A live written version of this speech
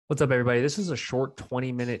What's up, everybody? This is a short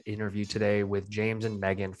 20-minute interview today with James and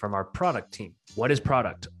Megan from our product team. What is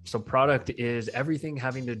product? So product is everything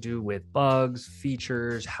having to do with bugs,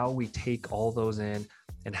 features, how we take all those in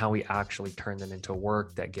and how we actually turn them into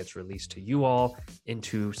work that gets released to you all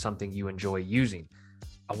into something you enjoy using.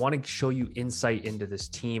 I want to show you insight into this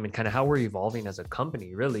team and kind of how we're evolving as a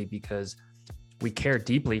company, really, because we care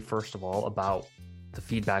deeply, first of all, about the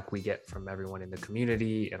feedback we get from everyone in the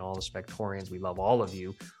community and all the Spectorians. We love all of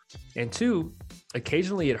you. And two,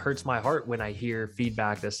 occasionally it hurts my heart when I hear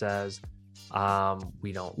feedback that says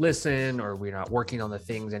we don't listen or we're not working on the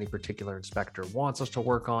things any particular inspector wants us to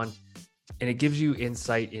work on. And it gives you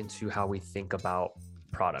insight into how we think about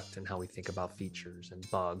product and how we think about features and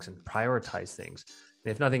bugs and prioritize things.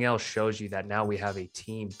 And if nothing else, shows you that now we have a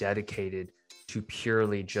team dedicated to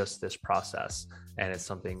purely just this process. And it's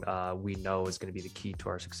something we know is going to be the key to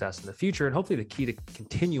our success in the future, and hopefully the key to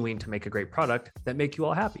continuing to make a great product that make you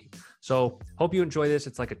all happy. So hope you enjoy this.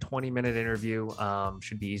 It's like a 20-minute interview.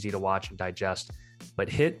 Should be easy to watch and digest, but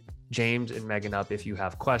hit James and Megan up if you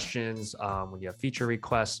have questions. When you have feature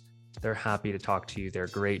requests, they're happy to talk to you. They're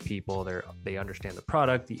great people. They understand the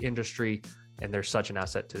product, the industry, and they're such an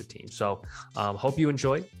asset to the team. So hope you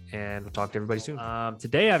enjoy, and we'll talk to everybody soon.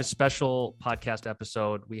 Today, I have a special podcast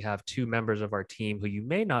episode. We have two members of our team who you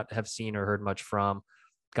may not have seen or heard much from.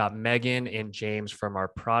 Got Megan and James from our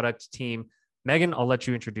product team. Megan, I'll let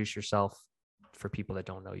you introduce yourself for people that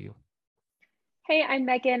don't know you. Hey, I'm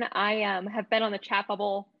Megan. I have been on the chat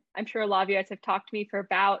bubble. I'm sure a lot of you guys have talked to me for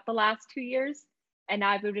about the last 2 years. And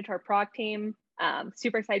now I've moved into our product team.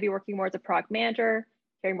 Super excited to be working more as a product manager,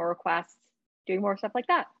 carrying more requests, doing more stuff like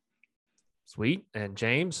that. Sweet. And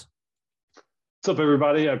James? What's up,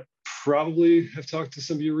 everybody? I probably have talked to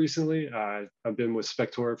some of you recently. I've been with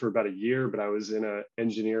Spectora for about a year, but I was in an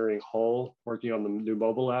engineering hole working on the new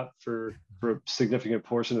mobile app for a significant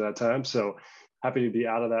portion of that time. So happy to be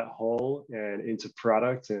out of that hole and into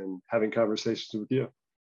product and having conversations with you.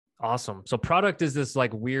 Awesome. So product is this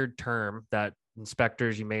like weird term that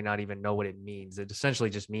inspectors, you may not even know what it means. It essentially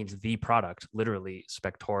just means the product, literally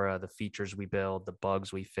Spectora, the features we build, the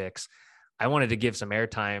bugs we fix. I wanted to give some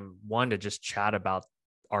airtime, one, to just chat about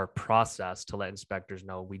our process to let inspectors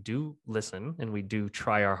know we do listen and we do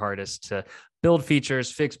try our hardest to build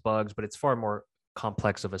features, fix bugs, but it's far more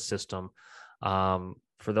complex of a system. For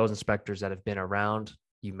those inspectors that have been around,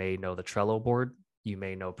 you may know the Trello board, you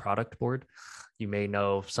may know product board, you may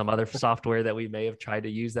know some other software that we may have tried to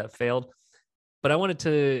use that failed. But I wanted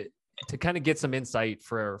to kind of get some insight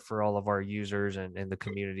for all of our users and the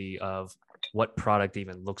community of what product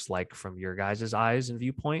even looks like from your guys' eyes and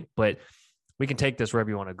viewpoint. But we can take this wherever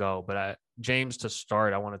you want to go. But James, to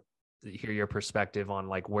start, I want to hear your perspective on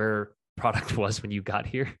like where product was when you got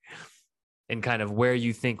here and kind of where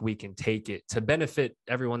you think we can take it to benefit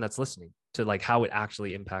everyone that's listening, to like how it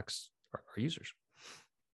actually impacts our users.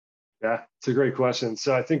 Yeah, it's a great question.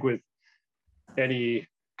 So I think with any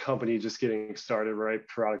company just getting started, right?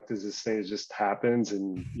 Product is this thing that just happens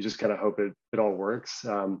and you just kind of hope it all works.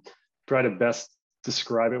 Try to best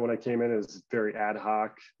describe it when I came in as very ad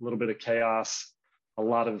hoc, a little bit of chaos, a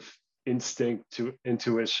lot of instinct to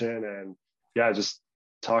intuition, and yeah, just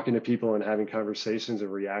talking to people and having conversations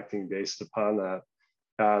and reacting based upon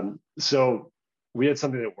that. So we had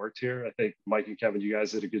something that worked here. I think Mike and Kevin, you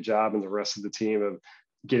guys did a good job, and the rest of the team of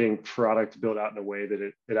getting product built out in a way that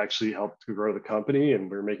it actually helped to grow the company,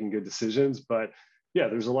 and we're making good decisions. But yeah,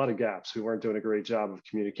 there's a lot of gaps. We weren't doing a great job of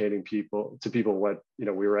communicating to people what we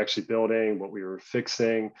were actually building, what we were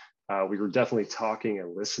fixing. We were definitely talking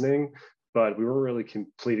and listening, but we weren't really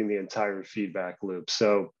completing the entire feedback loop.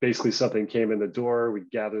 So basically something came in the door, we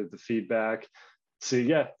gathered the feedback, see,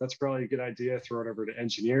 yeah, that's probably a good idea, throw it over to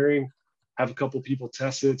engineering, have a couple people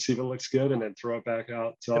test it, see if it looks good, and then throw it back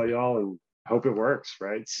out to all y'all and hope it works,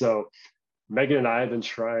 right? So Megan and I have been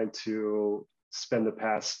trying to spend the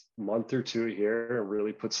past month or two here and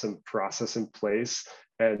really put some process in place.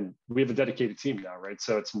 And we have a dedicated team now, right?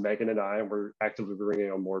 So it's Megan and I, and we're actively bringing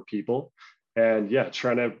on more people. And yeah,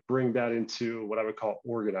 trying to bring that into what I would call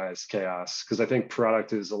organized chaos, because I think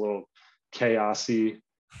product is a little chaosy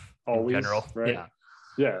always, in general, right?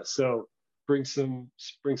 Yeah. So bring some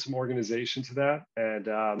organization to that,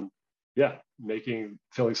 and yeah,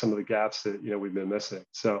 filling some of the gaps that we've been missing.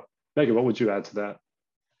 So Megan, what would you add to that?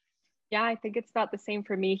 Yeah, I think it's about the same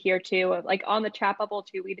for me here too. Like on the chat bubble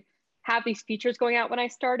too, we'd have these features going out when I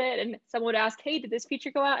started, and someone would ask, hey, did this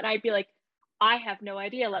feature go out? And I'd be like, I have no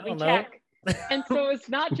idea, let me check. And so it's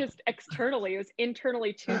not just externally, it was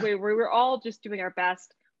internally too, where we were all just doing our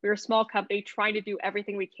best. We were a small company trying to do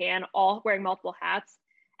everything we can, all wearing multiple hats.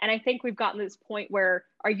 And I think we've gotten to this point where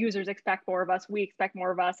our users expect more of us, we expect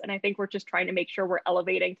more of us. And I think we're just trying to make sure we're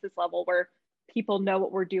elevating to this level where people know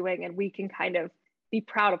what we're doing and we can kind of be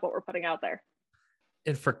proud of what we're putting out there.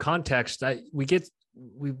 And for context,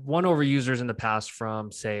 we've won over users in the past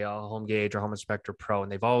from, say, HomeGauge or Home Inspector Pro,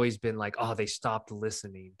 and they've always been like, oh, they stopped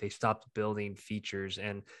listening, they stopped building features.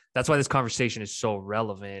 And that's why this conversation is so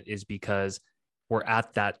relevant, is because we're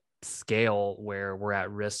at that scale where we're at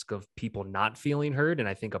risk of people not feeling heard. And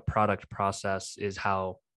I think a product process is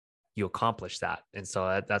how you accomplish that. And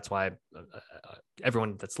so that's why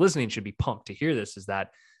everyone that's listening should be pumped to hear this, is that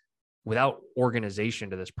without organization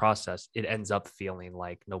to this process, it ends up feeling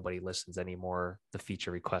like nobody listens anymore. The feature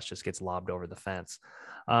request just gets lobbed over the fence.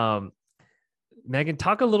 Megan,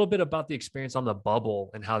 talk a little bit about the experience on the bubble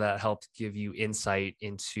and how that helped give you insight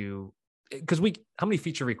into, because how many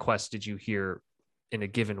feature requests did you hear in a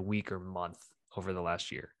given week or month over the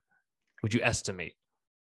last year? Would you estimate?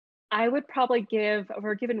 I would probably give,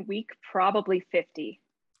 over a given week, probably 50.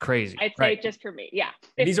 Crazy. I'd say just for me. Yeah. 50.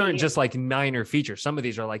 And these aren't just like minor features. Some of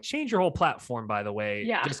these are like, change your whole platform, by the way,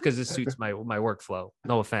 just because this suits my workflow.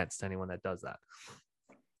 No offense to anyone that does that.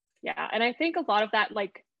 Yeah. And I think a lot of that,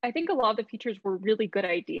 I think a lot of the features were really good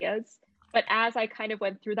ideas. But as I kind of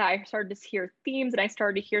went through that, I started to hear themes, and I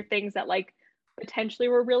started to hear things that potentially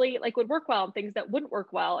were really would work well, and things that wouldn't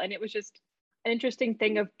work well. And it was just an interesting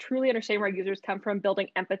thing of truly understanding where our users come from, building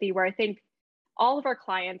empathy, where I think all of our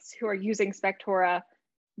clients who are using Spectora,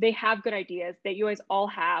 they have good ideas that you guys all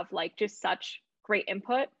have, just such great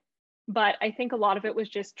input. But I think a lot of it was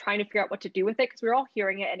just trying to figure out what to do with it, because we were all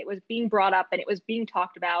hearing it and it was being brought up and it was being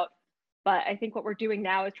talked about. But I think what we're doing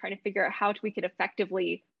now is trying to figure out how we could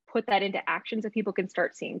effectively put that into action so people can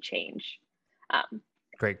start seeing change.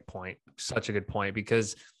 Great point. Such a good point,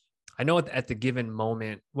 because I know at the given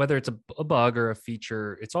moment, whether it's a bug or a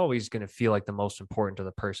feature, it's always going to feel like the most important to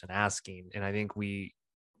the person asking. And I think we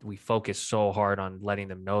focus so hard on letting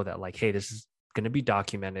them know that hey, this is going to be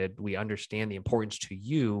documented. We understand the importance to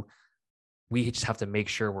you. We just have to make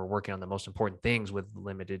sure we're working on the most important things with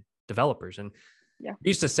limited developers. And we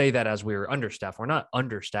used to say that as we were understaffed. We're not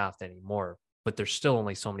understaffed anymore, but there's still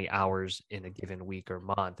only so many hours in a given week or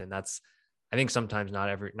month. And I think sometimes not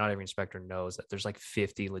every inspector knows that there's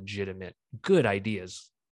 50 legitimate good ideas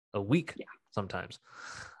a week sometimes.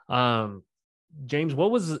 James,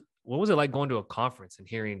 what was it like going to a conference and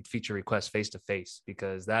hearing feature requests face to face?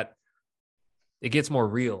 Because it gets more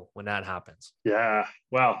real when that happens. Yeah.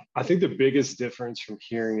 Well, I think the biggest difference from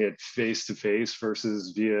hearing it face to face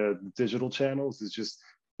versus via digital channels is just,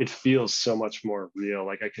 it feels so much more real.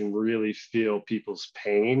 I can really feel people's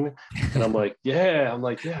pain. And I'm like, yeah,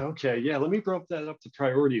 okay. Yeah. Let me bump that up to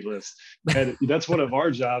priority list. And that's one of our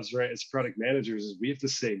jobs, right? As product managers, is we have to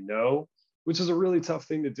say no, which is a really tough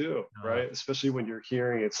thing to do, right? Especially when you're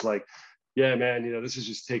hearing it's yeah, man, this is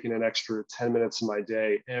just taking an extra 10 minutes of my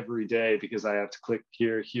day every day because I have to click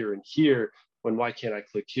here, here, and here. Why can't I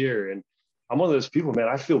click here? And I'm one of those people, man,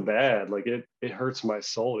 I feel bad. It hurts my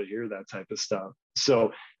soul to hear that type of stuff.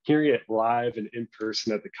 So hearing it live and in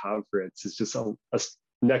person at the conference is just a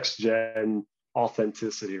next gen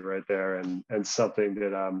authenticity right there, and something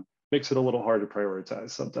that makes it a little hard to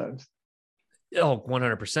prioritize sometimes. Oh,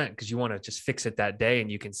 100%. Because you want to just fix it that day. And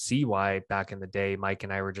you can see why back in the day, Mike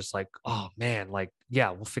and I were just oh man, we'll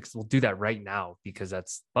do that right now because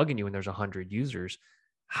that's bugging you when there's 100 users.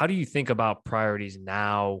 How do you think about priorities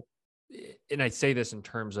now? And I say this in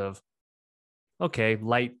terms of, okay,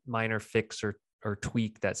 light minor fix or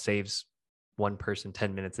tweak that saves one person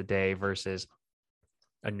 10 minutes a day versus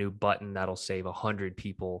a new button that'll save 100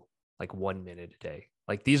 people 1 minute a day.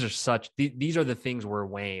 These are the things we're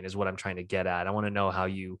weighing, is what I'm trying to get at. I want to know how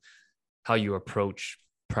you approach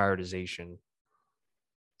prioritization.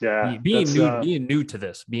 Yeah. Being new to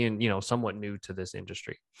this, somewhat new to this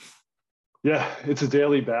industry. Yeah, it's a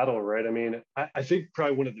daily battle, right? I mean, I think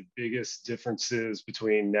probably one of the biggest differences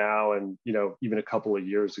between now and, even a couple of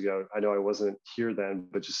years ago, I know I wasn't here then,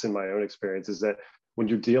 but just in my own experience, is that when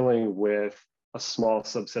you're dealing with a small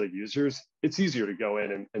subset of users, it's easier to go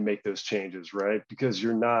in and make those changes, right? Because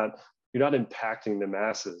you're not impacting the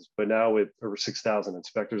masses. But now with over 6,000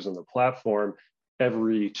 inspectors on the platform,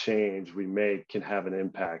 every change we make can have an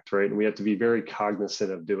impact, right? And we have to be very cognizant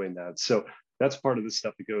of doing that. So that's part of the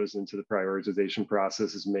stuff that goes into the prioritization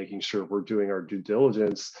process, is making sure we're doing our due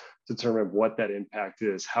diligence to determine what that impact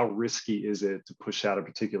is. How risky is it to push out a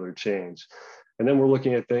particular change? And then we're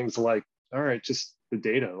looking at things like, all right, just the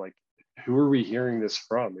data, who are we hearing this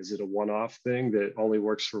from? Is it a one-off thing that only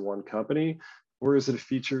works for one company? Or is it a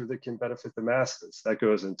feature that can benefit the masses? That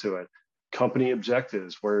goes into it. Company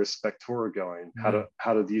objectives, where is Spectora going?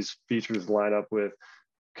 How do these features line up with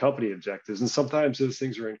company objectives. And sometimes those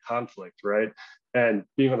things are in conflict, right? And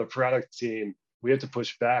being on the product team, we have to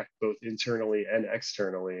push back both internally and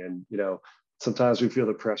externally. And, sometimes we feel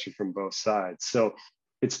the pressure from both sides. So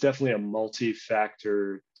it's definitely a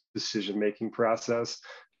multi-factor decision-making process.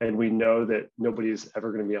 And we know that nobody is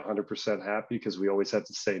ever going to be 100% happy because we always have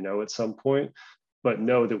to say no at some point. But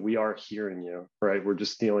know that we are hearing you, right? We're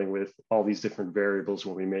just dealing with all these different variables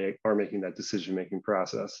when we are making that decision-making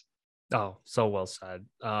process. Oh, so well said.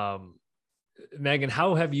 Megan,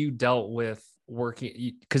 how have you dealt with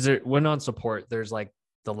working? Because when on support, there's like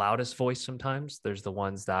the loudest voice sometimes. There's the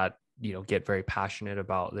ones that, get very passionate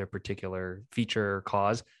about their particular feature or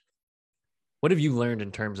cause. What have you learned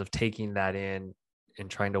in terms of taking that in and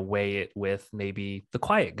trying to weigh it with maybe the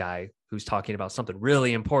quiet guy who's talking about something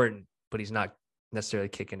really important, but he's not necessarily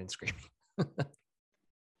kicking and screaming?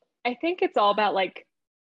 I think it's all about like,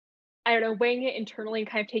 I don't know, weighing it internally and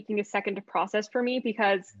kind of taking a second to process for me,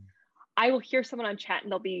 because I will hear someone on chat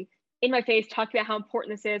and they'll be in my face talking about how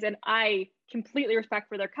important this is. And I completely respect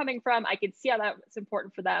where they're coming from. I can see how that's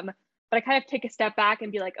important for them, but I kind of take a step back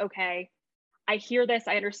and be like, okay, I hear this,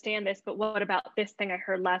 I understand this, but what about this thing I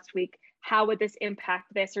heard last week? How would this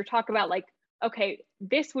impact this? Or talk about like, okay,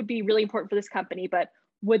 this would be really important for this company, but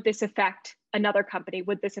would this affect another company?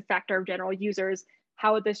 Would this affect our general users?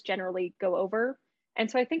 How would this generally go over?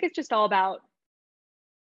 And so I think it's just all about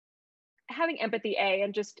having empathy,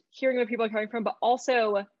 and just hearing where people are coming from, but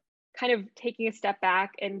also kind of taking a step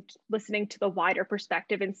back and listening to the wider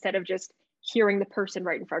perspective instead of just hearing the person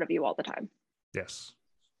right in front of you all the time. Yes.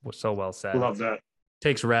 So well said. Love that.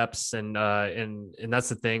 Takes reps, and that's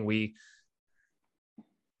the thing. We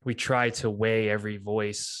try to weigh every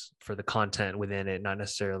voice for the content within it, not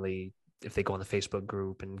necessarily if they go on the Facebook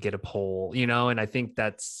group and get a poll, and I think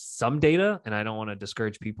that's some data, and I don't want to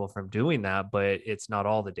discourage people from doing that, but it's not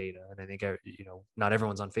all the data. And I think, not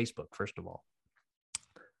everyone's on Facebook, first of all.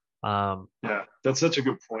 Yeah, that's such a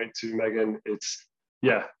good point too, Megan. It's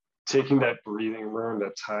taking that breathing room,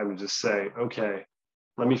 that time to just say, okay,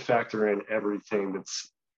 let me factor in everything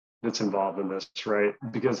that's involved in this, right?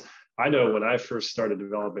 Because I know when I first started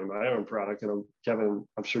developing my own product, and Kevin,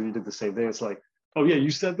 I'm sure you did the same thing. It's like, oh yeah,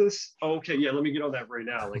 you said this? Oh, okay, yeah, let me get on that right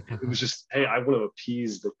now. Like it was just, hey, I want to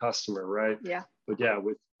appease the customer, right? Yeah. But yeah,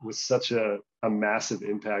 with such a massive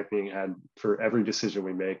impact being had for every decision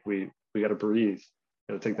we make, we got to breathe,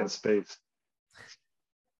 got to take that space.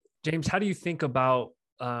 James, how do you think about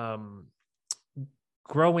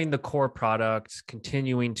growing the core product,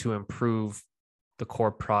 continuing to improve the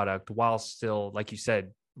core product while still, like you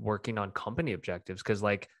said, working on company objectives? Because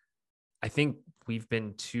like, I think we've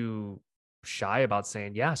been too shy about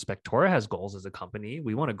saying, yeah, Spectora has goals as a company.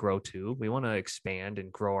 We want to grow too. We want to expand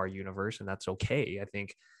and grow our universe, and that's okay. I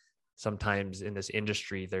think sometimes in this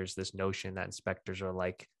industry, there's this notion that inspectors are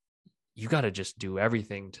like, you got to just do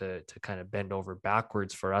everything to kind of bend over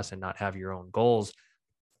backwards for us and not have your own goals.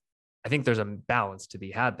 I think there's a balance to be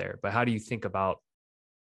had there, but how do you think about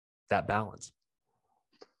that balance?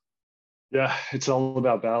 Yeah, it's all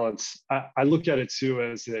about balance. I look at it too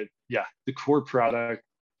as that, the core product,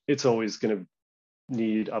 it's always going to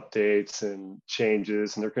need updates and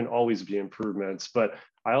changes, and there can always be improvements. But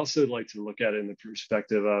I also like to look at it in the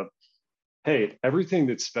perspective of, hey, everything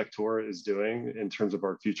that Spectora is doing in terms of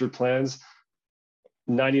our future plans,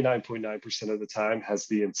 99.9% of the time has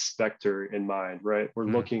the inspector in mind, right? We're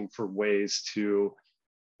looking for ways to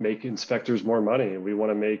make inspectors more money. We want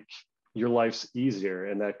to make your life's easier,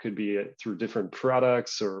 and that could be through different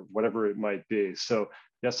products or whatever it might be. So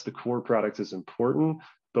yes, the core product is important,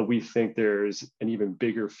 but we think there's an even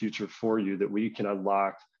bigger future for you that we can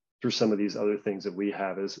unlock through some of these other things that we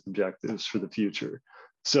have as objectives for the future.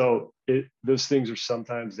 So those things are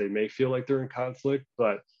sometimes, they may feel like they're in conflict,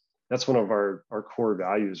 but that's one of our core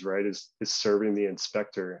values, right? Is serving the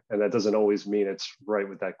inspector. And that doesn't always mean it's right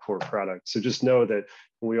with that core product. So just know that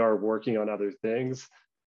when we are working on other things,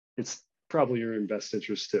 it's probably your best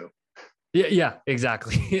interest too. Yeah,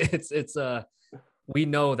 exactly. It's we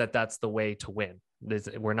know that that's the way to win.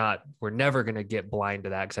 We're never going to get blind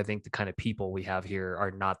to that, because I think the kind of people we have here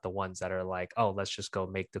are not the ones that are like, oh, let's just go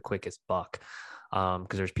make the quickest buck.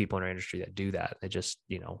 Because there's people in our industry that do that. They just,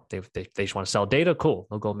 they just want to sell data. Cool.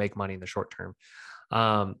 They'll go make money in the short term.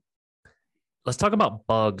 Let's talk about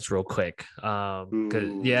bugs real quick. It's a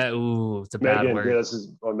bad Megan, word. yeah, this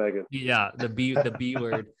is on Megan. Yeah, the B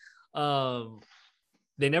word.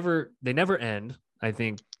 They never end. I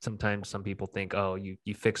think sometimes some people think, oh, you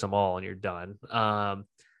fix them all and you're done.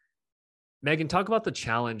 Megan, talk about the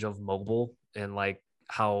challenge of mobile and like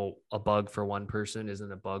how a bug for one person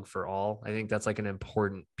isn't a bug for all. I think that's like an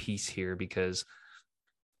important piece here, because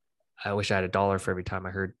I wish I had $1 for every time I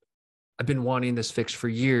heard, I've been wanting this fixed for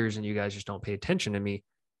years and you guys just don't pay attention to me.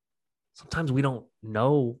 Sometimes we don't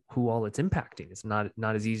know who all it's impacting. It's not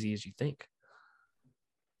as easy as you think.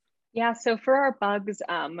 Yeah, so for our bugs,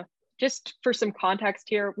 just for some context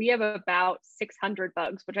here, we have about 600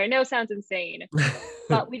 bugs, which I know sounds insane,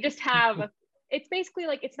 but we just have, it's basically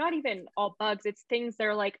like, it's not even all bugs. It's things that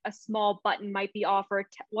are like a small button might be off, or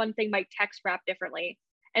one thing might text wrap differently.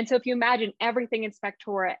 And so if you imagine everything in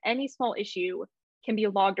Spectora, any small issue can be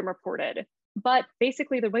logged and reported. But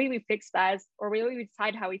basically the way we fix that is, or the way we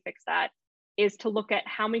decide how we fix that, is to look at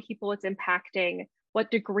how many people it's impacting,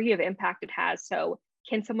 what degree of impact it has. So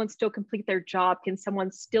can someone still complete their job? Can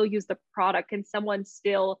someone still use the product? Can someone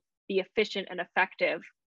still be efficient and effective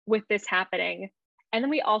with this happening? And then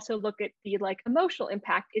we also look at the like emotional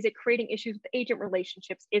impact. Is it creating issues with agent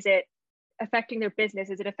relationships? Is it affecting their business?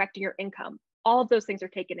 Is it affecting your income? All of those things are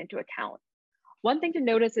taken into account. One thing to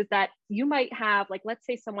notice is that you might have, like, let's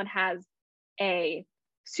say someone has a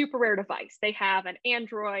super rare device. They have an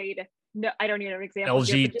Android. No, I don't need an example.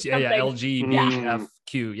 LG, here, LG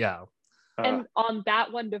BFQ, yeah. And on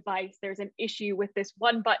that one device, there's an issue with this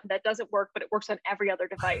one button that doesn't work, but it works on every other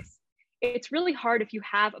device. It's really hard if you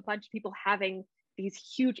have a bunch of people having these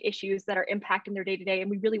huge issues that are impacting their day-to-day, and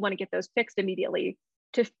we really want to get those fixed immediately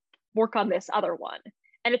to work on this other one.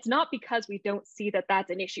 And it's not because we don't see that that's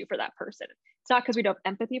an issue for that person. It's not because we don't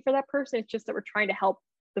have empathy for that person. It's just that we're trying to help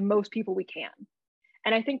the most people we can.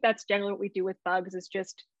 And I think that's generally what we do with bugs, is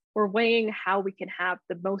just we're weighing how we can have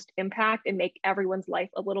the most impact and make everyone's life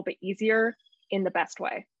a little bit easier in the best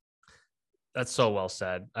way. That's so well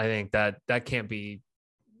said. I think that can't be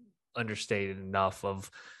understated enough.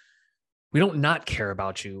 Of, we don't not care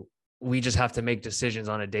about you. We just have to make decisions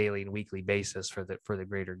on a daily and weekly basis for the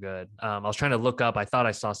greater good. I was trying to look up, I thought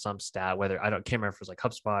I saw some stat, can't remember if it was like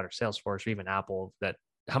HubSpot or Salesforce or even Apple, that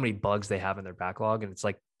how many bugs they have in their backlog. And it's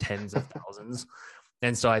like tens of thousands.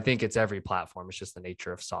 And so I think it's every platform. It's just the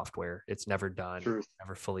nature of software. It's never done,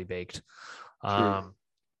 never fully baked. What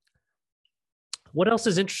else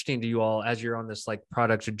is interesting to you all as you're on this like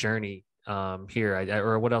product journey here?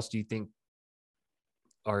 Or what else do you think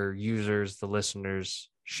our users, the listeners,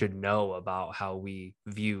 should know about how we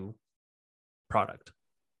view product?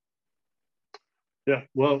 Yeah,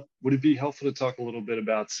 well, would it be helpful to talk a little bit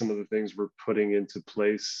about some of the things we're putting into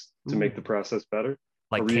place to make the process better?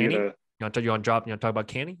 Like Canny? You want to talk about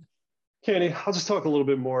Canny? Canny, I'll just talk a little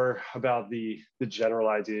bit more about the general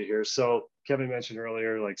idea here. So Kevin mentioned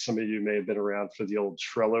earlier, like some of you may have been around for the old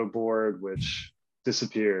Trello board, which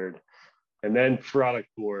disappeared, and then product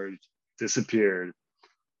board disappeared.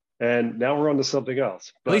 And now we're on to something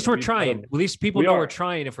else. At least we're trying. At least people know we're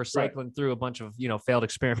trying if we're cycling through a bunch of, failed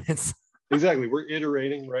experiments. Exactly. We're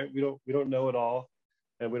iterating, right? We don't know it all,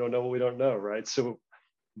 and we don't know what we don't know, right? So,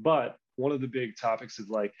 but one of the big topics is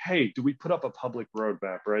like, hey, do we put up a public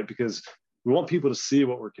roadmap, right? Because we want people to see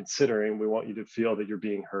what we're considering. We want you to feel that you're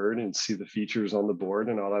being heard and see the features on the board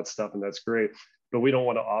and all that stuff, and that's great. But we don't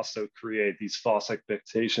want to also create these false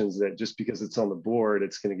expectations that just because it's on the board,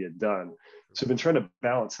 it's going to get done. So we've been trying to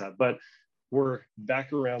balance that, but we're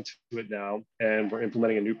back around to it now, and we're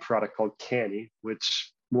implementing a new product called Canny,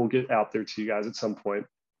 which we'll get out there to you guys at some point.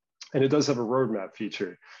 And it does have a roadmap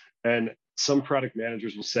feature. And some product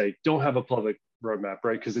managers will say, don't have a public roadmap,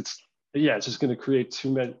 right? Because it's just going to create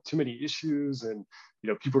too many issues, and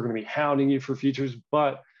people are going to be hounding you for features.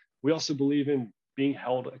 But we also believe in being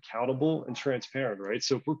held accountable and transparent, right?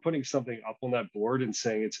 So if we're putting something up on that board and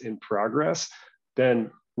saying it's in progress,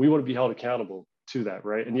 then we want to be held accountable to that,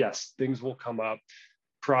 right? And yes, things will come up,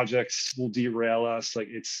 projects will derail us, like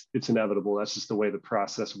it's inevitable. That's just the way the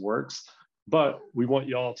process works. But we want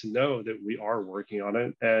y'all to know that we are working on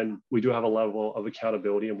it, and we do have a level of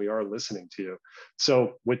accountability, and we are listening to you.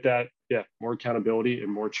 So with that, more accountability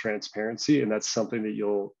and more transparency, and that's something that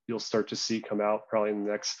you'll start to see come out probably in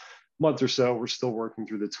the next month or so. We're still working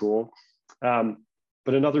through the tool.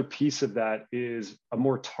 But another piece of that is a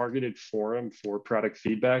more targeted forum for product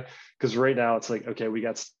feedback. Because right now it's like, okay, we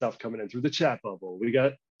got stuff coming in through the chat bubble. We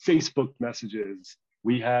got Facebook messages.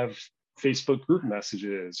 We have Facebook group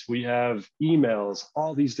messages. We have emails,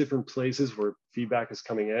 all these different places where feedback is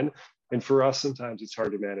coming in. And for us, sometimes it's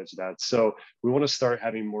hard to manage that. So we want to start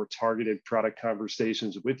having more targeted product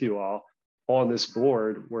conversations with you all on this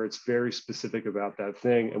board where it's very specific about that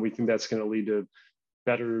thing. And we think that's going to lead to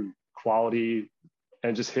better quality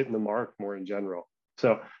and just hitting the mark more in general.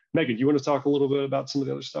 So Megan, do you want to talk a little bit about some of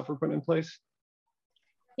the other stuff we're putting in place?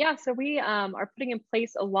 Yeah, so we are putting in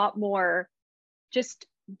place a lot more just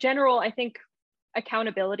general, I think,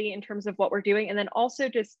 accountability in terms of what we're doing. And then also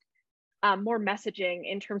just more messaging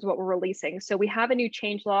in terms of what we're releasing. So we have a new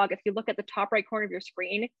change log. If you look at the top right corner of your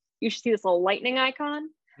screen, you should see this little lightning icon.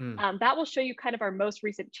 That will show you kind of our most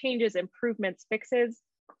recent changes, improvements, fixes.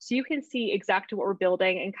 So you can see exactly what we're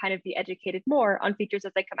building and kind of be educated more on features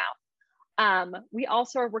as they come out. We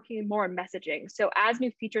also are working more on messaging. So as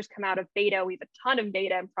new features come out of beta, we have a ton of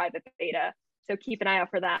beta and private beta. So keep an eye out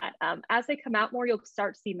for that. As they come out more, you'll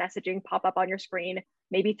start to see messaging pop up on your screen,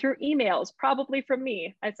 maybe through emails, probably from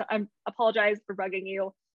me. I apologize for bugging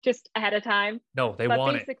you just ahead of time. No, they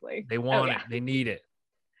want it. They want it. They need it.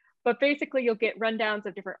 But basically, you'll get rundowns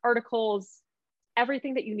of different articles,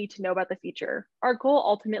 everything that you need to know about the feature. Our goal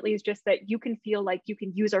ultimately is just that you can feel like you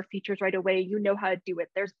can use our features right away. You know how to do it.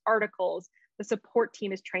 There's articles, the support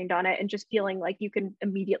team is trained on it, and just feeling like you can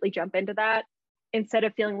immediately jump into that instead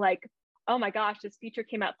of feeling like, oh my gosh, this feature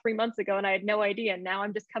came out 3 months ago and I had no idea. And now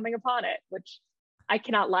I'm just coming upon it, which I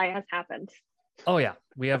cannot lie has happened. Oh yeah.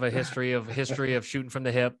 We have a history of shooting from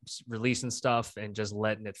the hips, releasing stuff and just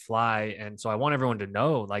letting it fly. And so I want everyone to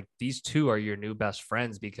know, like, these two are your new best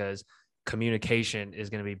friends because communication is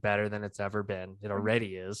going to be better than it's ever been. It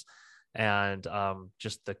already is. And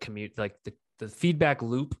just the feedback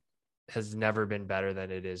loop has never been better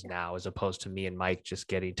than it is now, as opposed to me and Mike just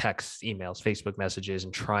getting texts, emails, Facebook messages,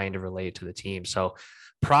 and trying to relate to the team. So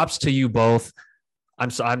props to you both.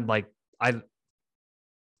 This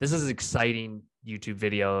is an exciting YouTube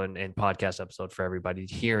video and podcast episode for everybody,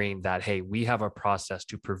 hearing that, hey, we have a process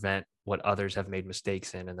to prevent what others have made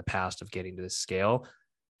mistakes in the past of getting to this scale.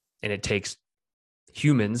 And it takes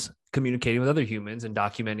humans communicating with other humans and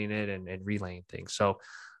documenting it and relaying things. So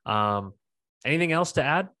anything else to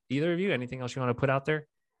add, either of you? Anything else you want to put out there?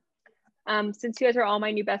 Since you guys are all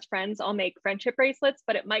my new best friends, I'll make friendship bracelets,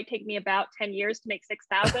 but it might take me about 10 years to make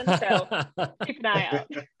 6,000. So keep an eye out.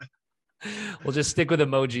 We'll just stick with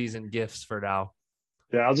emojis and GIFs for now.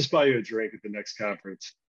 Yeah, I'll just buy you a drink at the next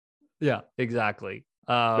conference. Yeah, exactly.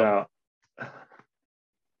 Yeah.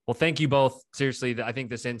 Well, thank you both. Seriously, I think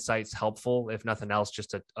this insight's helpful, if nothing else,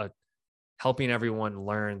 just a helping everyone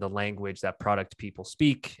learn the language that product people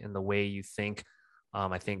speak and the way you think,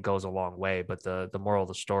 I think goes a long way. But the moral of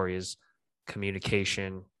the story is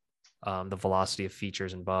communication, the velocity of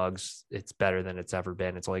features and bugs. It's better than it's ever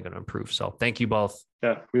been. It's only going to improve. So thank you both.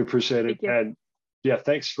 Yeah, we appreciate it. And yeah,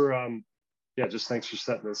 thanks for, thanks for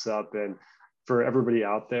setting this up. And for everybody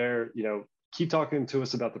out there, keep talking to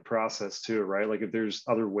us about the process too, right? Like if there's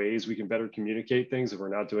other ways we can better communicate things that we're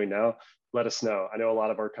not doing now, let us know. I know a lot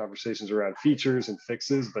of our conversations are around features and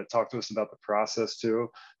fixes, but talk to us about the process too,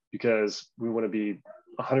 because we want to be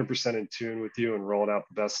 100% in tune with you and rolling out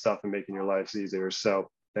the best stuff and making your lives easier. So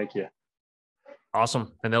thank you.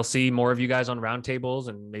 Awesome. And they'll see more of you guys on roundtables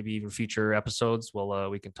and maybe even future episodes.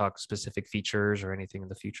 We can talk specific features or anything in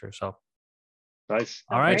the future. So nice.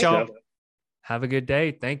 All right, y'all. Have a good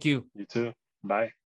day. Thank you. You too. Bye.